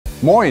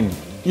Moin!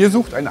 Ihr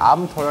sucht ein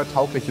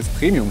abenteuertaugliches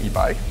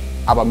Premium-E-Bike,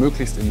 aber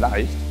möglichst in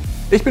leicht.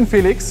 Ich bin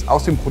Felix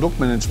aus dem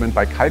Produktmanagement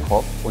bei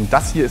Kalkhoff und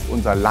das hier ist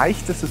unser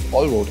leichtestes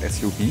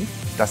Allroad-SUV,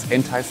 das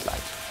Entice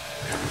Light.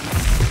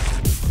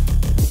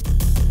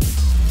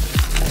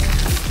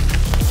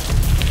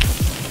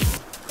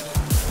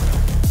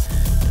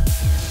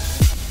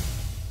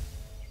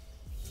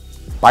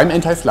 Beim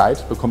Entice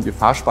Light bekommt ihr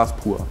Fahrspaß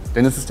pur,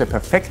 denn es ist der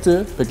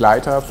perfekte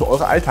Begleiter für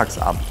eure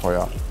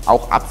Alltagsabenteuer,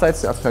 auch abseits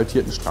der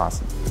asphaltierten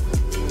Straßen.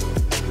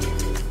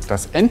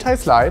 Das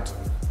Entice Light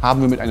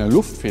haben wir mit einer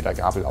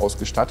Luftfedergabel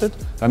ausgestattet,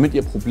 damit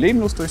ihr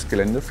problemlos durchs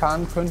Gelände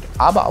fahren könnt,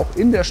 aber auch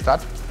in der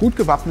Stadt gut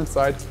gewappnet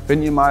seid,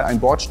 wenn ihr mal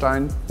einen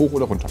Bordstein hoch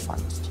oder runter fahren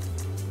müsst.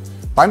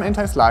 Beim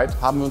Entice Light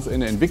haben wir uns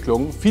in der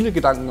Entwicklung viele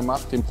Gedanken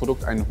gemacht, dem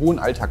Produkt einen hohen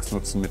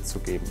Alltagsnutzen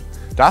mitzugeben.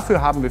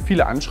 Dafür haben wir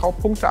viele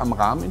Anschraubpunkte am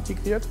Rahmen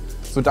integriert,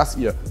 sodass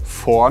ihr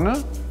vorne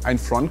ein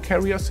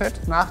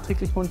Front-Carrier-Set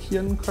nachträglich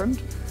montieren könnt,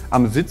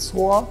 am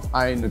Sitzrohr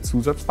eine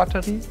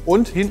Zusatzbatterie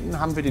und hinten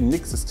haben wir den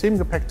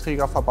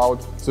Mix-Systemgepäckträger verbaut,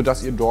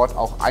 sodass ihr dort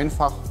auch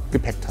einfach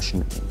Gepäcktaschen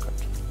mitnehmen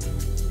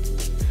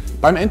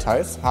könnt. Beim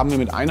Entice haben wir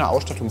mit einer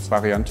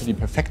Ausstattungsvariante die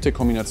perfekte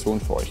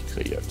Kombination für euch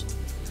kreiert.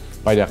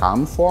 Bei der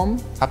Rahmenform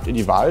habt ihr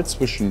die Wahl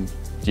zwischen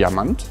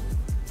Diamant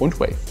und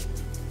Wave.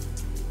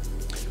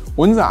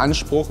 Unser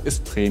Anspruch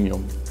ist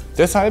Premium.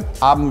 Deshalb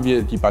haben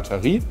wir die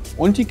Batterie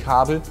und die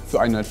Kabel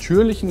für einen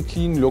natürlichen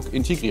Clean Look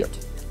integriert.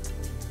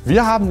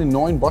 Wir haben den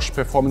neuen Bosch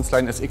Performance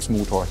Line SX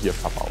Motor hier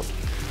verbaut.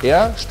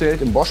 Er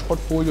stellt im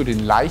Bosch-Portfolio den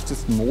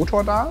leichtesten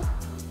Motor dar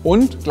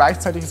und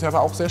gleichzeitig ist er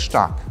aber auch sehr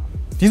stark.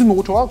 Diesen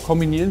Motor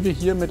kombinieren wir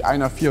hier mit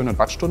einer 400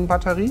 Wattstunden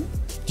Batterie,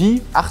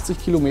 die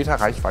 80 Kilometer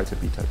Reichweite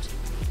bietet.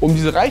 Um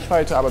diese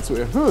Reichweite aber zu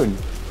erhöhen,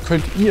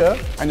 könnt ihr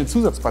eine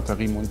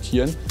Zusatzbatterie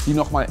montieren, die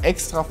nochmal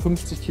extra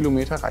 50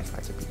 Kilometer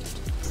Reichweite bietet.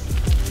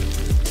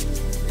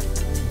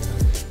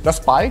 Das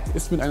Bike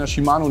ist mit einer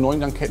Shimano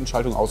 9-Gang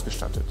Kettenschaltung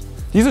ausgestattet.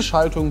 Diese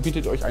Schaltung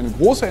bietet euch eine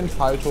große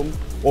Entfaltung,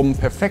 um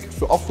perfekt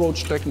für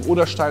Offroad-Strecken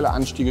oder steile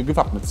Anstiege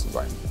gewappnet zu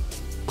sein.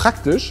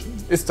 Praktisch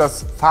ist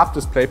das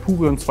Farbdisplay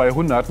Purion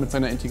 200 mit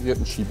seiner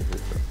integrierten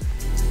Schiebehilfe.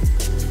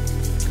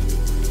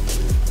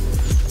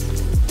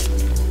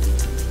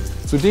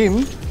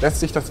 Zudem lässt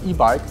sich das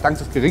E-Bike dank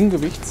des geringen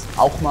Gewichts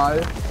auch mal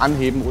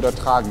anheben oder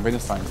tragen, wenn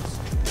es sein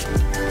muss.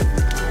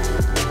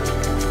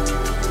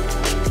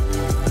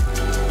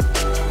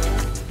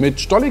 Mit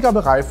stolliger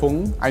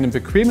Bereifung, einem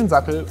bequemen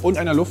Sattel und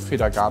einer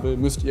Luftfedergabel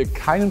müsst ihr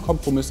keinen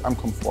Kompromiss am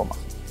Komfort machen.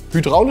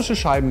 Hydraulische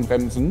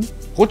Scheibenbremsen,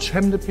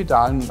 rutschhemmende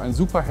Pedalen und ein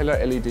super heller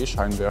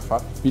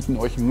LED-Scheinwerfer bieten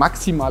euch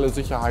maximale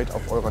Sicherheit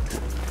auf eurer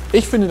Tour.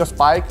 Ich finde, das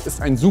Bike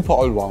ist ein super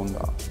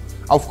Allrounder.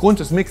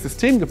 Aufgrund des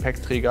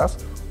Mix-Systemgepäckträgers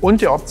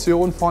und der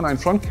Option, vorne ein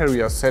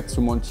Front-Carrier-Set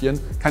zu montieren,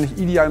 kann ich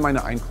ideal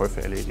meine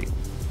Einkäufe erledigen.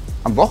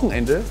 Am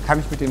Wochenende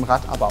kann ich mit dem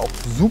Rad aber auch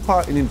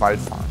super in den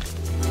Wald fahren.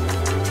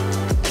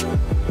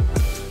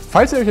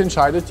 Falls ihr euch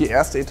entscheidet, die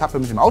erste Etappe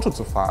mit dem Auto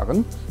zu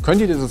fahren,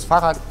 könnt ihr dieses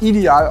Fahrrad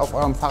ideal auf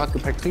eurem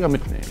Fahrradgepäckträger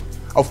mitnehmen.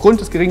 Aufgrund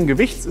des geringen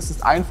Gewichts ist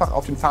es einfach,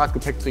 auf den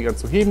Fahrradgepäckträger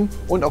zu heben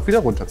und auch wieder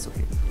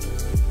runterzuheben.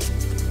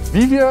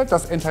 Wie wir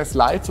das Entice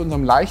Light zu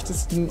unserem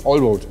leichtesten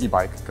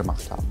Allroad-E-Bike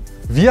gemacht haben.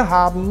 Wir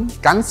haben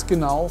ganz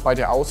genau bei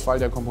der Auswahl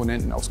der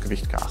Komponenten aufs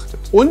Gewicht geachtet.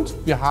 Und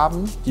wir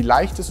haben die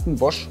leichtesten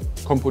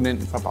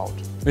Bosch-Komponenten verbaut.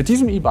 Mit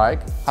diesem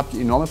E-Bike habt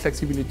ihr enorme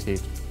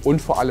Flexibilität und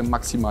vor allem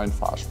maximalen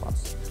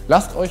Fahrspaß.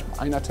 Lasst euch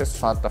bei einer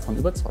Testfahrt davon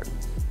überzeugen.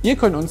 Ihr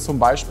könnt uns zum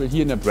Beispiel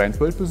hier in der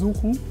Brandworld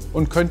besuchen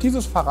und könnt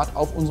dieses Fahrrad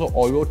auf unserer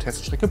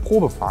Allroad-Teststrecke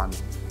Probe fahren.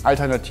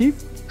 Alternativ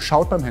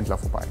schaut beim Händler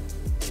vorbei.